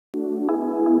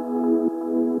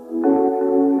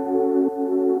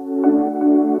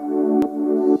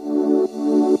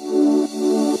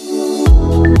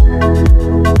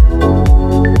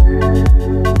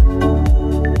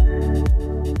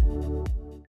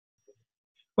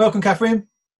Welcome, Catherine.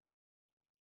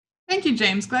 Thank you,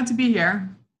 James. Glad to be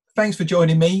here. Thanks for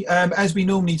joining me. As we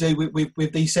normally do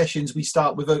with these sessions, we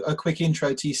start with a quick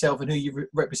intro to yourself and who you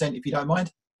represent, if you don't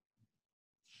mind.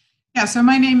 Yeah, so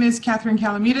my name is Catherine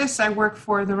Kalamidas. I work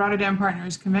for the Rotterdam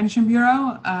Partners Convention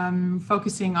Bureau,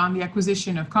 focusing on the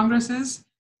acquisition of congresses.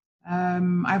 I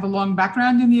have a long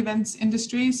background in the events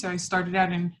industry, so I started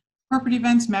out in corporate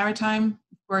events, maritime,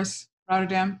 of course,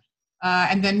 Rotterdam,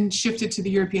 and then shifted to the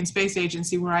European Space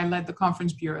Agency, where I led the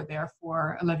conference bureau there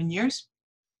for 11 years.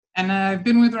 And I've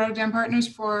been with Rotterdam Partners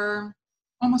for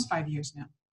almost 5 years now.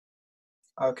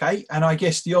 Okay, and I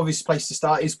guess the obvious place to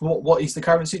start is what is the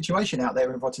current situation out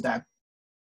there in Rotterdam?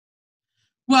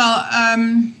 Well,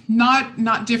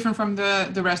 not different from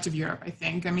the rest of Europe, I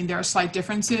think. I mean, there are slight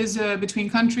differences between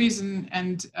countries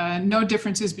and no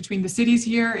differences between the cities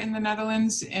here in the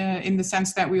Netherlands in the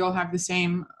sense that we all have the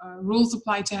same rules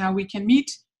apply to how we can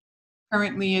meet.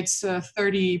 Currently, it's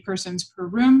 30 persons per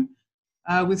room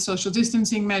with social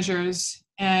distancing measures.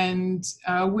 And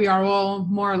we are all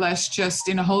more or less just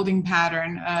in a holding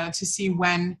pattern to see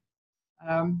when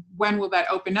will that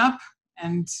open up.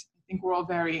 And I think we're all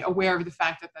very aware of the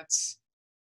fact that that's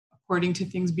according to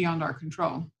things beyond our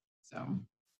control. So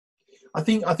I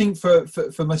think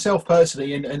for myself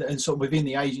personally and sort of within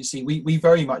the agency, we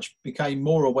very much became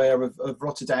more aware of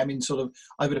Rotterdam in sort of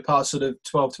over the past sort of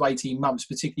 12 to 18 months,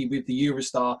 particularly with the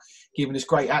Eurostar giving us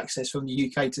great access from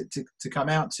the UK to come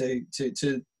out to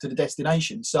the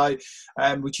destination. So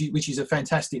which is a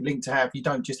fantastic link to have. You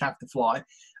don't just have to fly.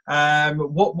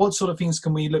 What sort of things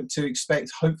can we look to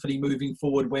expect, hopefully moving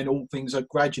forward when all things are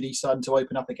gradually starting to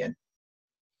open up again?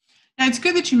 Yeah, it's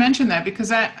good that you mentioned that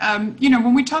because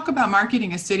when we talk about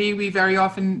marketing a city, we very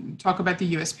often talk about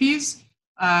the USPs,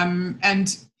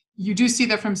 and you do see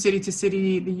that from city to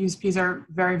city, the USPs are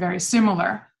very, very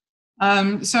similar.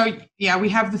 So yeah, we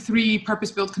have the three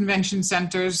purpose-built convention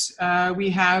centers. We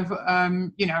have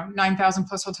 9,000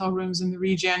 plus hotel rooms in the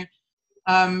region,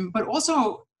 but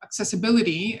also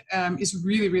accessibility is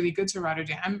really, really good to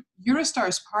Rotterdam. Eurostar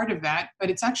is part of that, but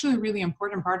it's actually a really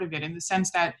important part of it in the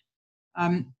sense that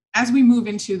as we move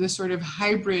into the sort of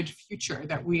hybrid future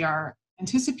that we are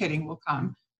anticipating will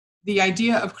come, the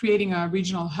idea of creating a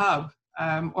regional hub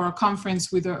or a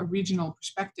conference with a regional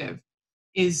perspective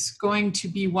is going to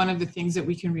be one of the things that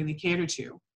we can really cater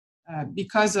to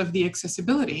because of the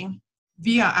accessibility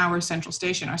via our central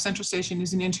station. Our central station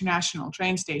is an international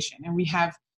train station, and we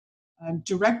have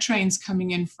direct trains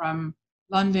coming in from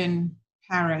London,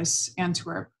 Paris,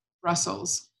 Antwerp,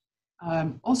 Brussels.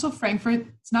 Also Frankfurt,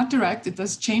 it's not direct, it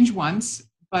does change once,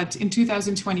 but in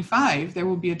 2025, there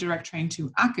will be a direct train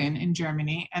to Aachen in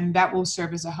Germany, and that will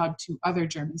serve as a hub to other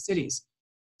German cities.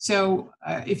 So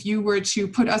if you were to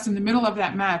put us in the middle of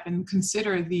that map and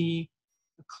consider the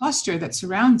cluster that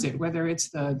surrounds it, whether it's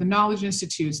the knowledge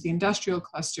institutes, the industrial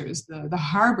clusters, the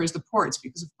harbors, the ports,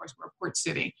 because of course we're a port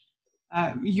city,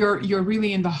 you're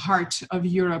really in the heart of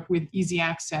Europe with easy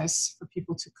access for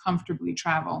people to comfortably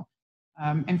travel.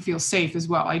 And feel safe as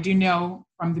well. I do know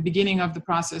from the beginning of the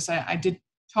process, I did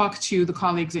talk to the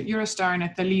colleagues at Eurostar and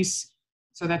at Thalys,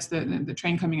 so that's the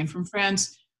train coming in from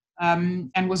France,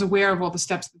 and was aware of all the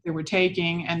steps that they were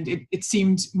taking, and it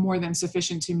seemed more than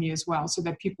sufficient to me as well, so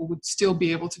that people would still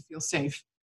be able to feel safe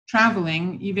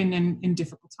traveling, even in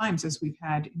difficult times as we've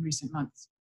had in recent months.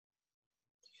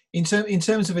 In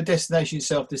terms of a destination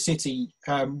itself, the city,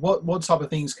 what type of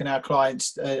things can our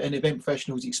clients and event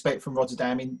professionals expect from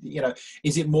Rotterdam?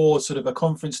 Is it more sort of a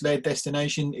conference-led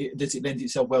destination? Does it lend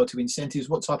itself well to incentives?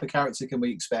 What type of character can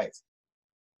we expect?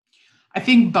 I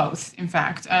think both, in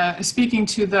fact. Speaking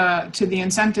to the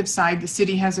incentive side, the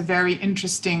city has a very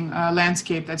interesting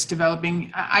landscape that's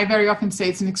developing. I very often say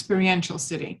it's an experiential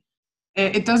city.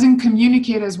 It doesn't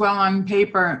communicate as well on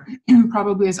paper,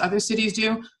 probably as other cities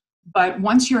do. But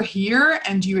once you're here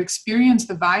and you experience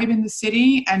the vibe in the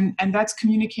city, and that's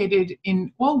communicated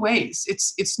in all ways,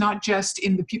 it's not just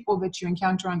in the people that you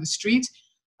encounter on the street.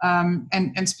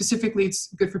 And specifically,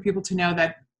 it's good for people to know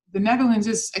that the Netherlands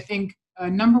is, I think,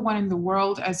 number one in the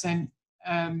world as a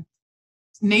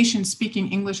nation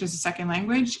speaking English as a second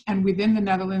language. And within the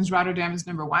Netherlands, Rotterdam is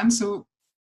number one. So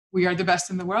we are the best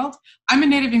in the world. I'm a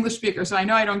native English speaker, so I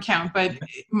know I don't count, but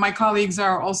my colleagues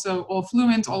are also all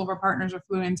fluent. All of our partners are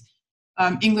fluent.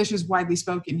 English is widely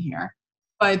spoken here,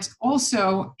 but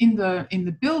also in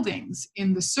the buildings,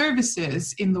 in the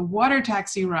services, in the water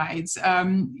taxi rides.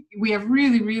 We have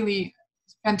really, really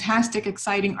fantastic,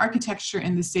 exciting architecture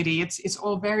in the city. It's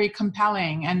all very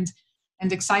compelling and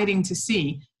exciting to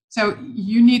see. So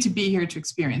you need to be here to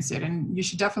experience it, and you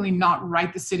should definitely not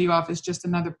write the city off as just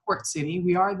another port city.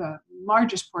 We are the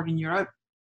largest port in Europe.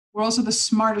 we're also the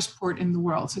smartest port in the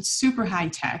world. So it's super high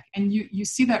tech, and you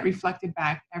see that reflected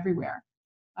back everywhere.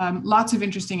 Lots of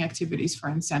interesting activities for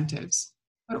incentives,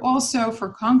 but also for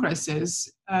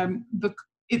congresses. I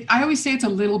always say it's a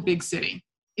little big city.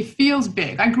 It feels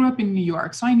big. I grew up in New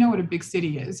York, so I know what a big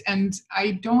city is, and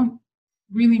I don't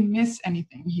really miss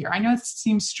anything here. I know it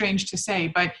seems strange to say,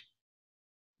 but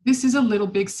this is a little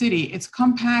big city. It's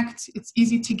compact, it's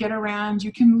easy to get around.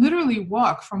 You can literally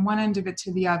walk from one end of it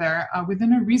to the other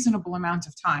within a reasonable amount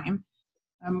of time.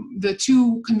 The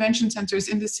two convention centers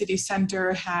in the city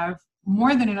center have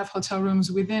more than enough hotel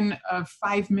rooms within a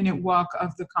 5-minute walk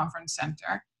of the conference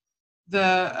center.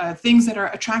 The things that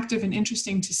are attractive and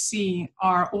interesting to see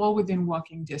are all within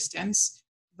walking distance.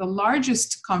 The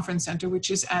largest conference center,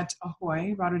 which is at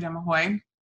Ahoy, Rotterdam Ahoy,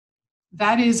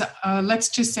 that is, let's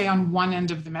just say, on one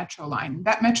end of the metro line.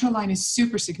 That metro line is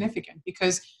super significant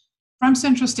because from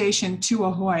Central Station to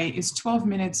Ahoy is 12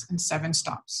 minutes and 7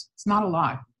 stops. It's not a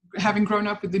lot. Having grown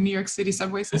up with the New York City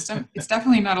subway system, it's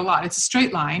definitely not a lot. It's a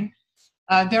straight line.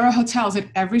 There are hotels at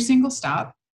every single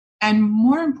stop. And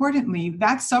more importantly,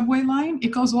 that subway line, it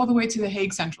goes all the way to the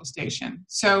Hague Central Station.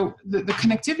 So the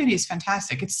connectivity is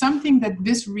fantastic. It's something that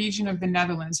this region of the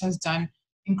Netherlands has done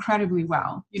incredibly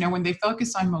well. You know, when they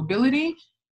focus on mobility,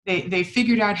 they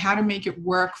figured out how to make it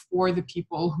work for the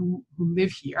people who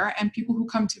live here and people who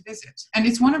come to visit. And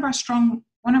it's one of our strong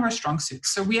suits.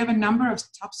 So we have a number of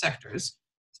top sectors,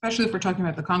 especially if we're talking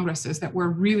about the congresses, that we're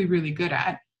really, really good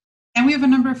at. And we have a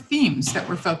number of themes that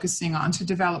we're focusing on to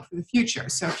develop for the future.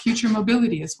 So future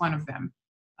mobility is one of them.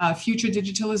 Future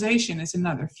digitalization is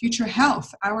another. Future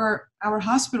health. Our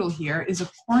hospital here is a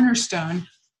cornerstone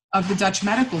of the Dutch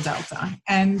medical delta.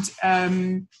 And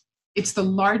it's the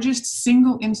largest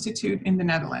single institute in the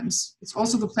Netherlands. It's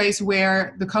also the place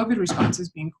where the COVID response is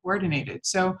being coordinated.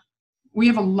 So we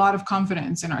have a lot of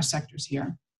confidence in our sectors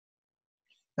here.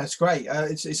 That's great.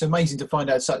 It's amazing to find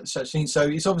out such things. So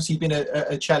it's obviously been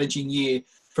a challenging year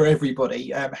for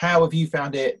everybody. How have you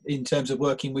found it in terms of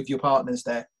working with your partners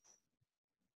there?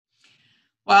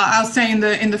 Well, I'll say in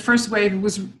the first wave, it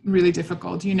was really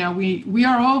difficult. You know, we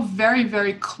are all very,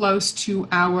 very close to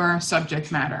our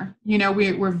subject matter. You know,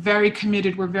 we're very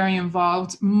committed. We're very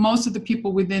involved. Most of the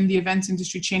people within the events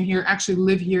industry chain here actually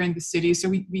live here in the city. So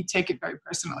we take it very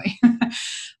personally.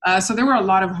 So there were a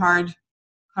lot of hard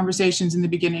conversations in the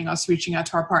beginning, us reaching out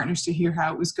to our partners to hear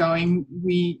how it was going.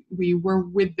 We were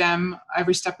with them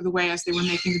every step of the way as they were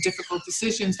making the difficult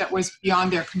decisions that was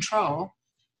beyond their control.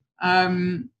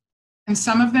 And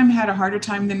some of them had a harder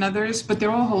time than others, but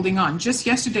they're all holding on. Just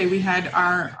yesterday, we had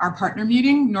our partner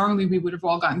meeting. Normally, we would have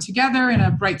all gotten together in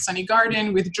a bright, sunny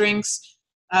garden with drinks.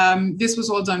 This was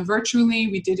all done virtually.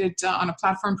 We did it on a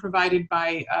platform provided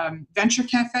by Venture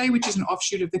Cafe, which is an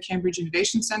offshoot of the Cambridge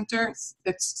Innovation Center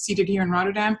that's seated here in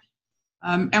Rotterdam.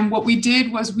 And what we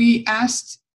did was we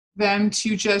asked them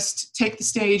to just take the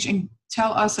stage and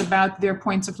tell us about their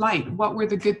points of light. What were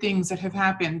the good things that have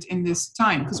happened in this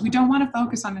time? Because we don't want to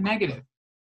focus on the negative.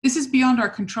 This is beyond our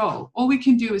control. All we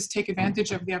can do is take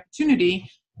advantage of the opportunity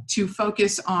to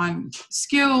focus on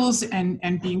skills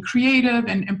and being creative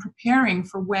and preparing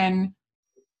for when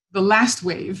the last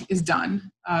wave is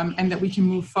done, and that we can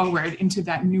move forward into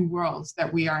that new world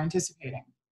that we are anticipating.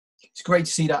 It's great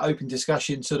to see that open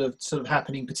discussion sort of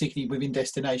happening, particularly within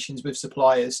destinations with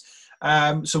suppliers.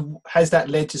 So has that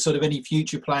led to sort of any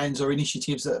future plans or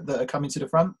initiatives that are coming to the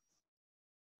front?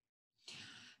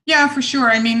 Yeah, for sure.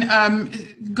 I mean,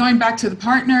 going back to the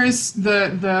partners,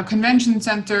 the convention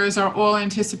centers are all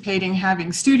anticipating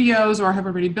having studios or have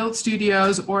already built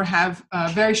studios or have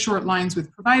very short lines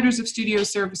with providers of studio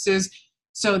services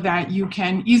so that you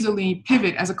can easily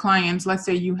pivot as a client. Let's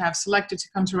say you have selected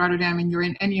to come to Rotterdam and you're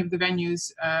in any of the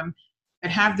venues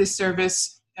that have this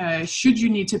service. Should you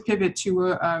need to pivot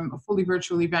to a fully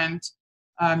virtual event,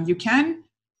 you can.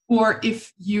 Or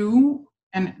if you,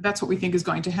 and that's what we think is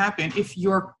going to happen, if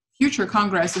your future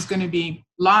Congress is going to be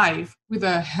live with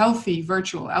a healthy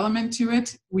virtual element to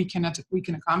it, we can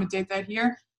accommodate that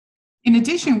here. In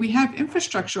addition, we have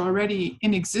infrastructure already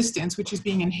in existence, which is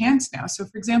being enhanced now. So,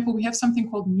 for example, we have something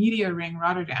called Media Ring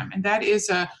Rotterdam, and that is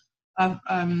a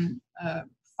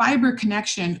fiber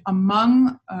connection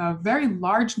among a very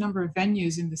large number of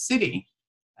venues in the city,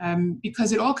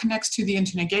 because it all connects to the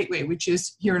Internet Gateway, which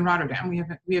is here in Rotterdam.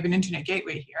 We have an Internet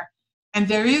Gateway here. And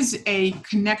there is a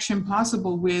connection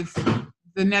possible with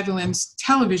the Netherlands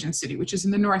Television City, which is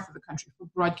in the north of the country for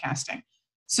broadcasting.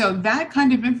 So that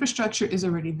kind of infrastructure is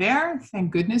already there.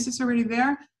 Thank goodness it's already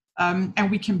there. And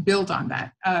we can build on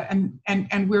that.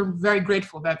 And we're very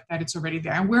grateful that it's already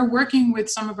there. And we're working with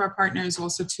some of our partners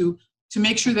also to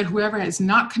make sure that whoever has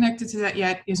not connected to that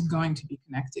yet is going to be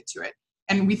connected to it.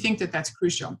 And we think that that's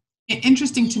crucial.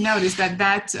 Interesting to note is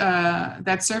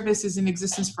that service is in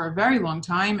existence for a very long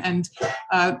time, and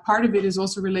part of it is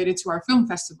also related to our film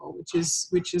festival,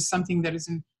 which is something that is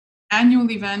an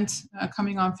annual event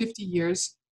coming on 50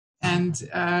 years, and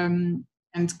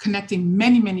connecting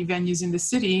many venues in the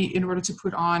city in order to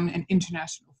put on an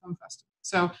international film festival.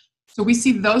 So we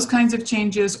see those kinds of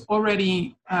changes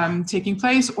already taking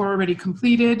place or already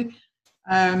completed.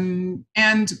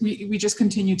 And we just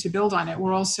continue to build on it.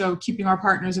 We're also keeping our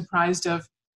partners apprised of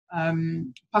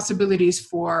possibilities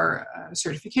for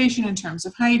certification in terms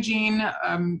of hygiene,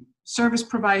 service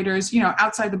providers,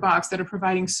 outside the box that are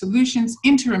providing solutions,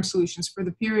 interim solutions for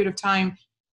the period of time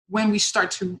when we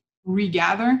start to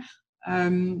regather,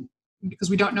 because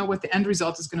we don't know what the end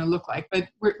result is going to look like. But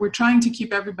we're trying to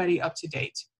keep everybody up to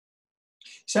date.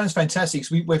 Sounds fantastic.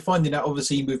 So we're finding that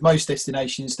obviously with most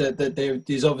destinations that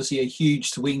there's obviously a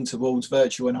huge swing towards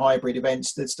virtual and hybrid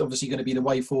events. That's obviously going to be the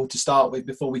way forward to start with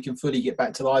before we can fully get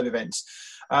back to live events.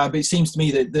 But it seems to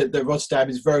me that Rotterdam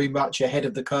is very much ahead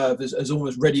of the curve, as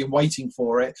almost ready and waiting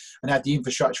for it, and have the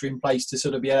infrastructure in place to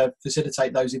sort of be able to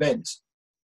facilitate those events.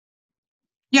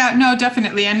 Yeah, no,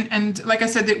 definitely. And like I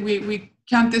said, that we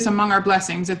count this among our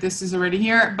blessings that this is already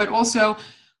here, but also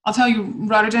I'll tell you,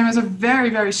 Rotterdam has a very,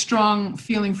 very strong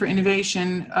feeling for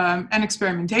innovation and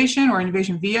experimentation, or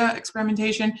innovation via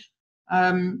experimentation.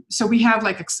 So we have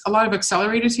like a lot of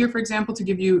accelerators here, for example, to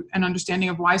give you an understanding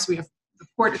of why. So we have the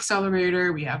port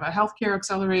accelerator, we have a healthcare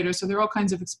accelerator. So there are all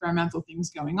kinds of experimental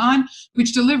things going on,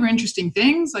 which deliver interesting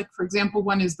things. Like, for example,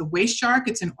 one is the Waste Shark.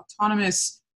 It's an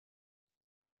autonomous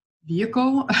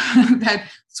vehicle that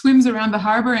swims around the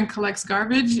harbor and collects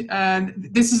garbage.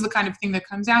 This is the kind of thing that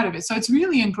comes out of it. So it's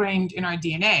really ingrained in our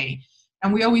DNA.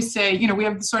 And we always say, we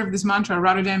have sort of this mantra,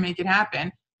 Rotterdam, make it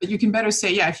happen. But you can better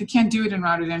say, yeah, if you can't do it in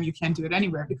Rotterdam, you can't do it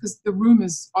anywhere, because the room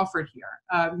is offered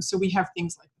here. So we have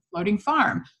things like the floating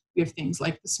farm. We have things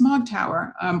like the smog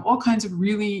tower, all kinds of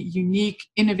really unique,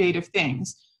 innovative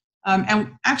things.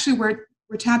 And actually,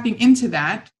 we're tapping into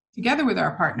that together with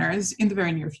our partners in the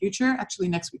very near future, actually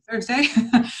next week, Thursday.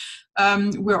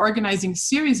 We're organizing a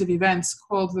series of events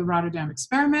called the Rotterdam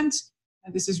Experiment.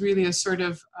 And this is really a sort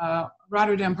of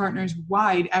Rotterdam Partners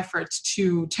wide effort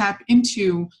to tap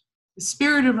into the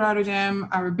spirit of Rotterdam,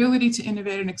 our ability to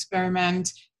innovate and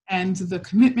experiment, and the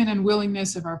commitment and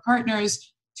willingness of our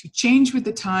partners to change with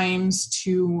the times,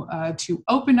 to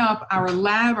open up our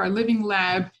lab, our living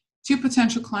lab, to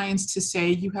potential clients to say,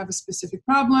 you have a specific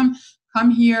problem,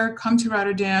 come here, come to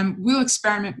Rotterdam, we'll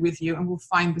experiment with you and we'll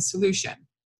find the solution.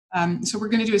 So we're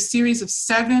going to do a series of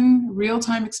 7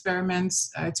 real-time experiments.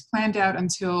 It's planned out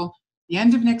until the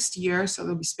end of next year, so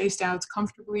they'll be spaced out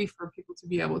comfortably for people to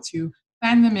be able to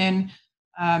plan them in.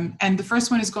 And the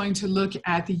first one is going to look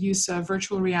at the use of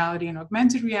virtual reality and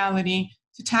augmented reality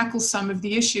to tackle some of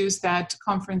the issues that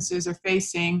conferences are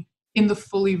facing in the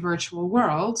fully virtual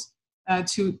world,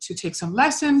 to take some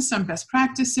lessons, some best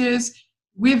practices,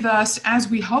 with us as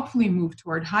we hopefully move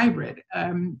toward hybrid,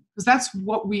 because that's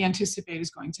what we anticipate is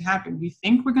going to happen. We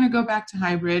think we're going to go back to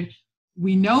hybrid.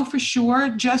 We know for sure,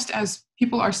 just as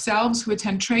people ourselves who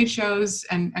attend trade shows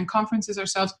and conferences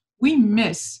ourselves, we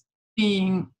miss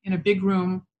being in a big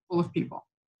room full of people.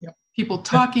 Yep. People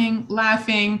talking,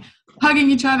 laughing,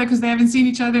 hugging each other because they haven't seen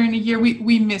each other in a year.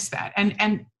 We miss that.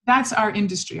 And that's our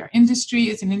industry. Our industry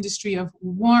is an industry of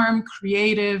warm,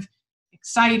 creative,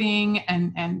 exciting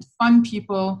and fun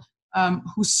people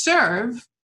who serve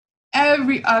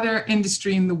every other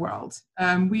industry in the world.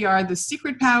 We are the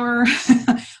secret power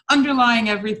underlying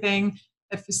everything.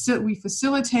 We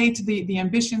facilitate the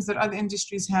ambitions that other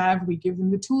industries have. We give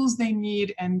them the tools they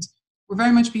need, and we're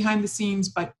very much behind the scenes,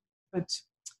 but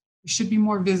we should be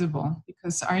more visible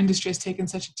because our industry has taken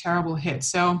such a terrible hit.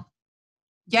 So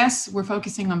yes, we're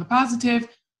focusing on the positive.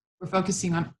 We're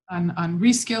focusing on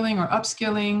reskilling or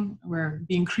upskilling. We're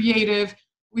being creative.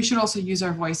 We should also use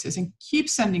our voices and keep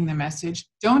sending the message.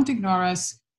 Don't ignore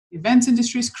us. The events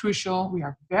industry is crucial. We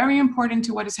are very important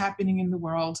to what is happening in the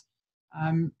world,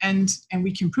 and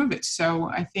we can prove it. So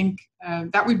I think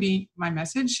that would be my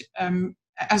message,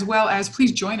 as well as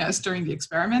please join us during the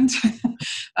experiment.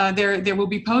 There will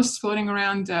be posts floating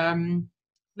around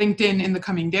LinkedIn in the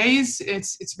coming days.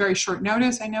 It's very short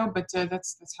notice, I know, but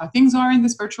that's how things are in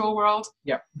this virtual world.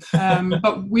 Yeah.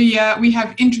 But we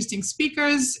have interesting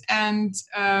speakers, and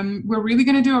we're really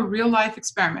going to do a real life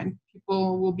experiment.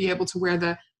 People will be able to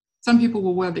wear some people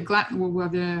will wear the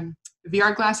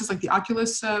VR glasses, like the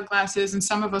Oculus glasses, and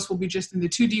some of us will be just in the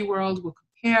 2D world. We'll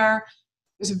compare.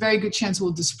 There's a very good chance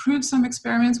we'll disprove some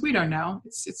experiments. We don't know.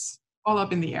 It's all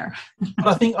up in the air.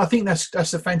 I think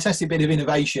that's a fantastic bit of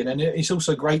innovation, and it's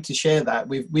also great to share that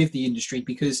with the industry,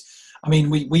 because I mean,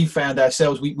 we found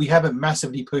ourselves, we haven't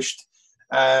massively pushed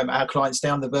our clients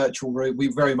down the virtual route.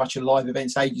 We're very much a live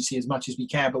events agency as much as we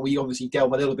can, but we obviously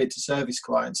delve a little bit to service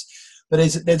clients. But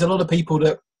there's a lot of people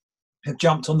that have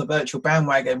jumped on the virtual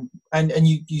bandwagon, and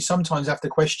you sometimes have to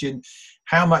question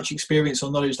how much experience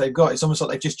or knowledge they've got. It's almost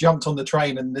like they've just jumped on the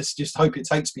train and let's just hope it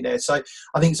takes me there. So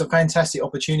I think it's a fantastic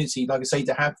opportunity, like I say,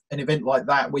 to have an event like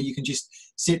that where you can just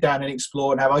sit down and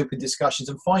explore and have open discussions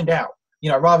and find out,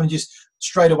 rather than just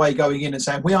straight away going in and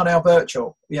saying we are now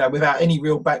virtual, without any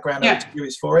real background or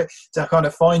experience for it, to kind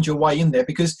of find your way in there,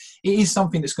 because it is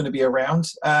something that's going to be around.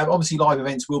 Obviously live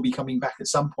events will be coming back at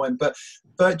some point, but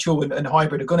virtual and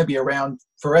hybrid are going to be around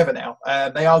forever now.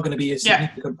 They are going to be a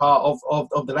significant part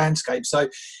of the landscape. So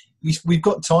we've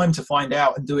got time to find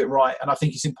out and do it right. And I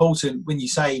think it's important, when you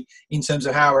say in terms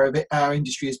of how our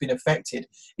industry has been affected,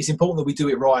 it's important that we do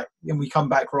it right and we come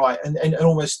back right and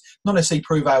almost not necessarily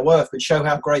prove our worth, but show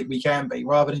how great we can be,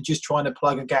 rather than just trying to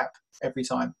plug a gap every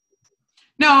time.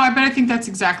 No, but I think that's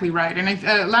exactly right. And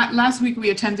last week we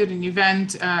attended an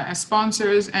event as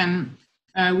sponsors, and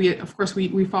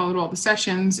we followed all the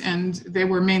sessions, and they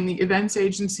were mainly events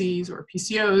agencies or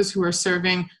PCOs who are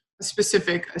serving a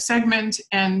specific segment.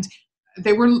 And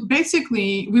they were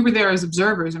basically, we were there as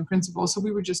observers in principle. So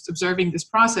we were just observing this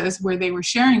process where they were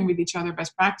sharing with each other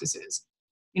best practices,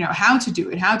 how to do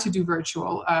it, how to do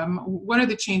virtual. What are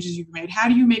the changes you've made? How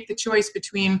do you make the choice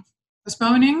between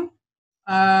postponing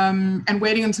and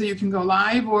waiting until you can go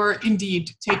live, or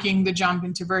indeed taking the jump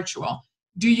into virtual?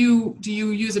 Do you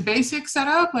use a basic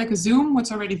setup like a Zoom,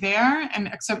 what's already there, and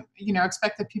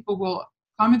expect that people will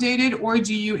accommodate it, or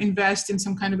do you invest in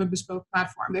some kind of a bespoke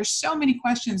platform? There's so many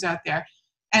questions out there,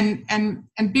 and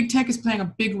big tech is playing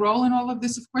a big role in all of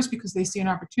this, of course, because they see an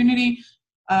opportunity.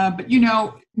 But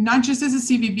not just as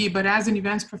a CVB, but as an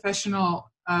events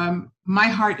professional, my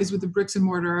heart is with the bricks and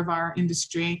mortar of our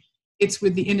industry. It's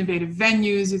with the innovative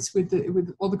venues. It's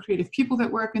with all the creative people that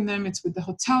work in them. It's with the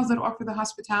hotels that offer the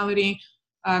hospitality.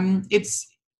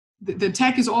 The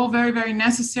tech is all very, very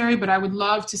necessary, but I would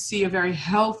love to see a very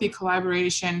healthy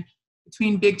collaboration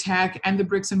between big tech and the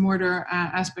bricks and mortar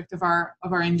aspect of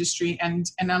our industry, and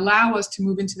allow us to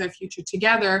move into that future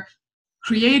together,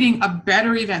 creating a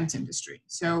better event industry.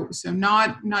 So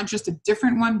not just a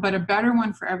different one, but a better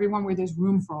one for everyone, where there's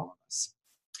room for all of us.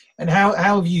 And how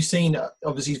have you seen,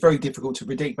 obviously it's very difficult to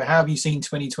predict, but how have you seen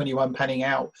 2021 panning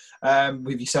out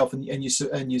with yourself and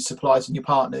your suppliers and your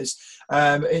partners?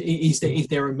 Is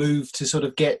there a move to sort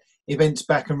of get events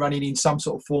back and running in some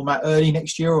sort of format early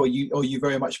next year, or are you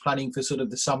very much planning for sort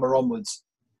of the summer onwards?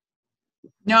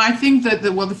 No, I think that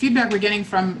the feedback we're getting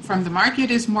from the market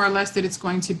is more or less that it's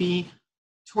going to be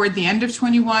toward the end of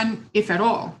 21, if at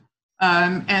all.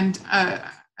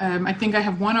 I think I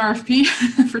have one RFP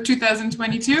for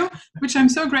 2022, which I'm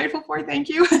so grateful for. Thank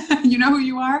you. You know who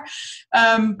you are.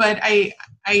 But I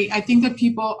think that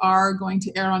people are going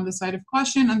to err on the side of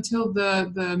caution until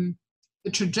the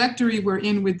trajectory we're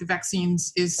in with the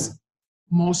vaccines is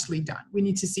mostly done. We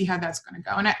need to see how that's going to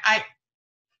go. And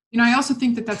I also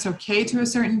think that that's okay to a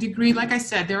certain degree. Like I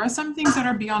said, there are some things that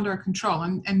are beyond our control,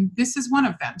 and this is one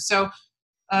of them. So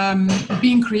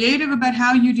being creative about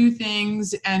how you do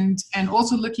things, and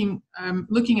also looking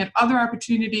at other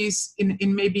opportunities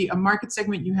in maybe a market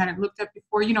segment you hadn't looked at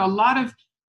before. A lot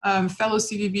of fellow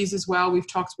CVVs as well, we've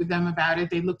talked with them about it.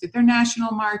 They looked at their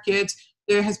national market.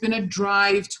 There has been a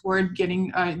drive toward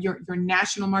getting your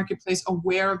national marketplace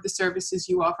aware of the services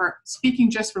you offer.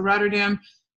 Speaking just for Rotterdam,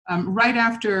 right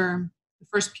after the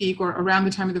first peak, or around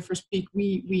the time of the first peak,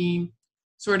 we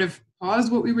sort of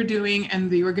paused what we were doing, and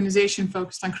the organization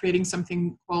focused on creating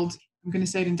something called, I'm going to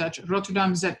say it in Dutch,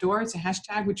 Rotterdam zet door. It's a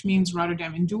hashtag, which means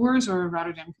Rotterdam endures or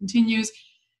Rotterdam continues.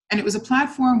 And it was a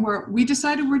platform where we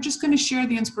decided we're just going to share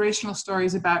the inspirational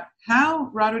stories about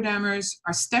how Rotterdammers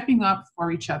are stepping up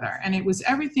for each other. And it was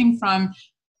everything from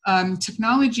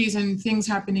technologies and things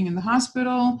happening in the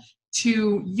hospital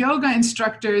to yoga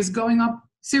instructors going up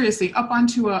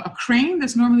onto a crane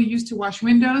that's normally used to wash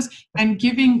windows and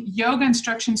giving yoga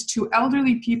instructions to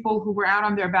elderly people who were out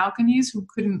on their balconies who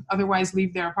couldn't otherwise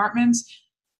leave their apartments.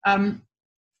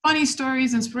 Funny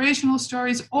stories, inspirational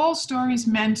stories, all stories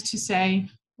meant to say,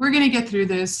 we're going to get through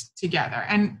this together.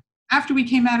 And after we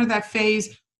came out of that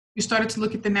phase, we started to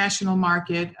look at the national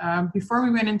market. Before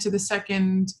we went into the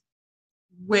second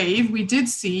wave, we did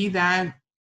see that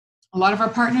a lot of our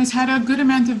partners had a good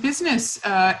amount of business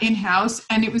in-house,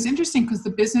 and it was interesting because the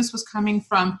business was coming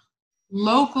from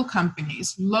local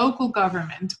companies, local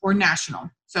government, or national.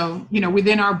 So,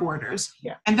 within our borders.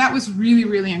 Yeah. And that was really,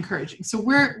 really encouraging. So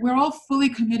we're all fully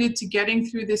committed to getting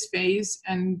through this phase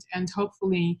and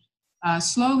hopefully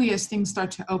slowly as things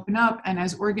start to open up and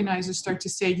as organizers start to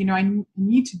say, you know, I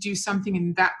need to do something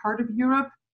in that part of Europe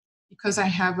because I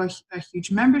have a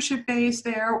huge membership base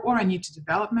there, or I need to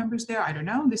develop members there. I don't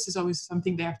know. This is always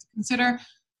something they have to consider.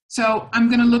 So I'm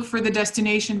going to look for the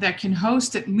destination that can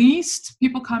host at least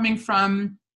people coming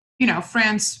from, you know,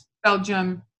 France,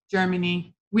 Belgium,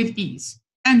 Germany with ease,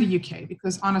 and the UK,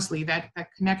 because honestly, that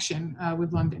connection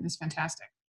with London is fantastic.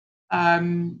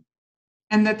 And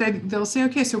that they'll say,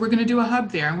 okay, so we're going to do a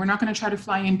hub there, and we're not going to try to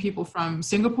fly in people from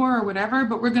Singapore or whatever,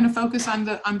 but we're going to focus on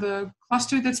the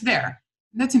cluster that's there.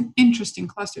 And that's an interesting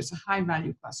cluster. It's a high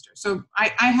value cluster. So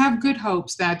I have good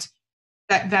hopes that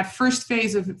first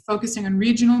phase of focusing on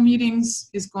regional meetings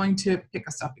is going to pick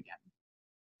us up again.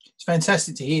 It's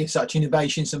fantastic to hear such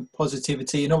innovation, some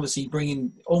positivity, and obviously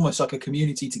bringing almost like a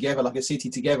community together, like a city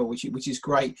together, which is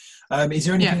great. Is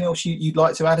there anything else you'd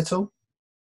like to add at all?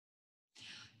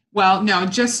 Well, no,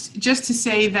 just to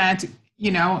say that,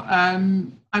 you know,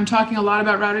 I'm talking a lot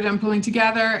about Rotterdam pulling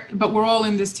together, but we're all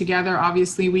in this together.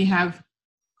 Obviously, we have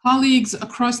colleagues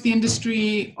across the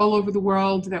industry all over the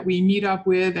world that we meet up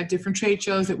with at different trade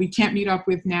shows that we can't meet up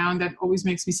with now, and that always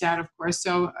makes me sad, of course.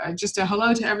 So just a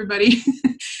hello to everybody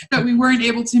that we weren't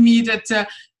able to meet at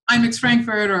IMEX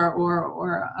Frankfurt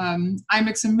or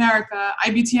IMEX America.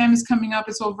 IBTM is coming up.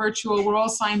 It's all virtual. We're all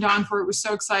signed on for it. We're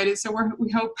so excited. So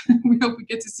we hope we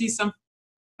get to see some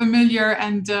familiar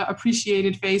and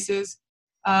appreciated faces.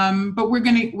 But we're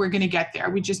gonna get there.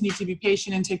 We just need to be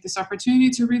patient and take this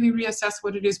opportunity to really reassess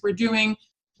what it is we're doing,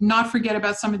 not forget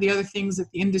about some of the other things that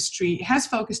the industry has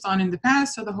focused on in the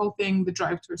past. So the whole thing, the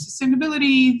drive towards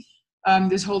sustainability,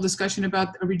 this whole discussion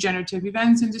about a regenerative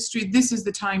events industry. This is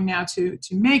the time now to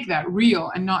make that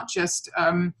real and not just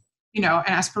you know,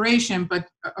 an aspiration, but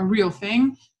a real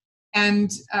thing. And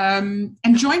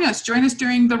join us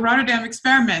during the Rotterdam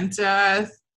Experiment, 3rd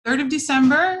of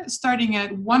December, starting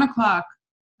at 1 o'clock.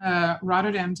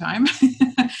 Rotterdam time.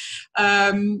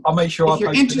 I'll make sure I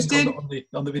post the link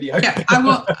on the video. Yeah,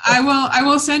 I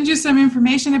will send you some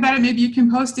information about it. Maybe you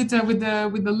can post it with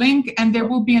the link. And there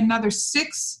will be another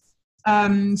 6.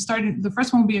 Starting, the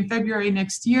first one will be in February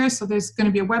next year. So there's going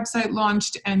to be a website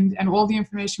launched, and all the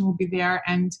information will be there.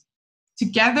 And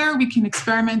together we can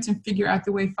experiment and figure out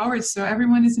the way forward. So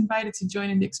everyone is invited to join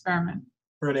in the experiment.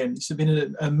 Brilliant. It's been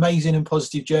an amazing and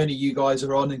positive journey you guys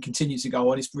are on and continue to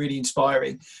go on. It's really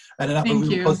inspiring and another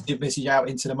real positive message out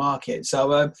into the market.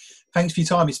 So thanks for your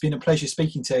time. It's been a pleasure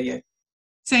speaking to you.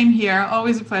 Same here.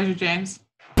 Always a pleasure, James.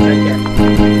 Take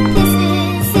care.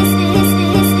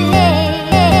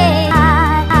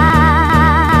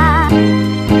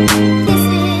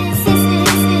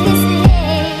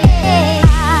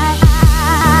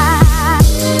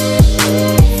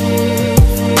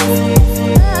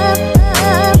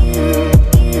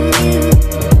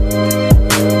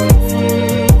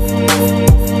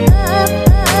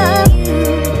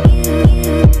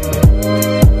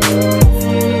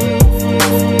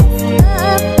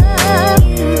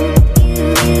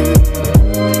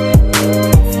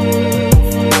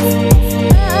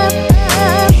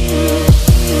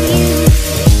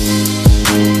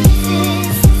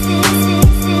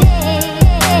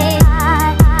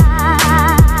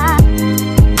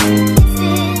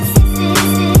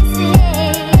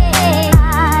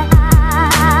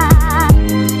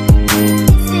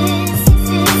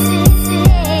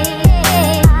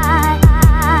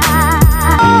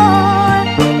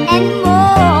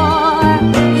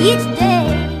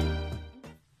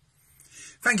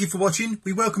 Thank you for watching.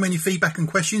 We welcome any feedback and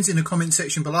questions in the comment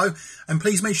section below, and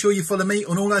please make sure you follow me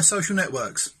on all our social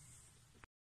networks.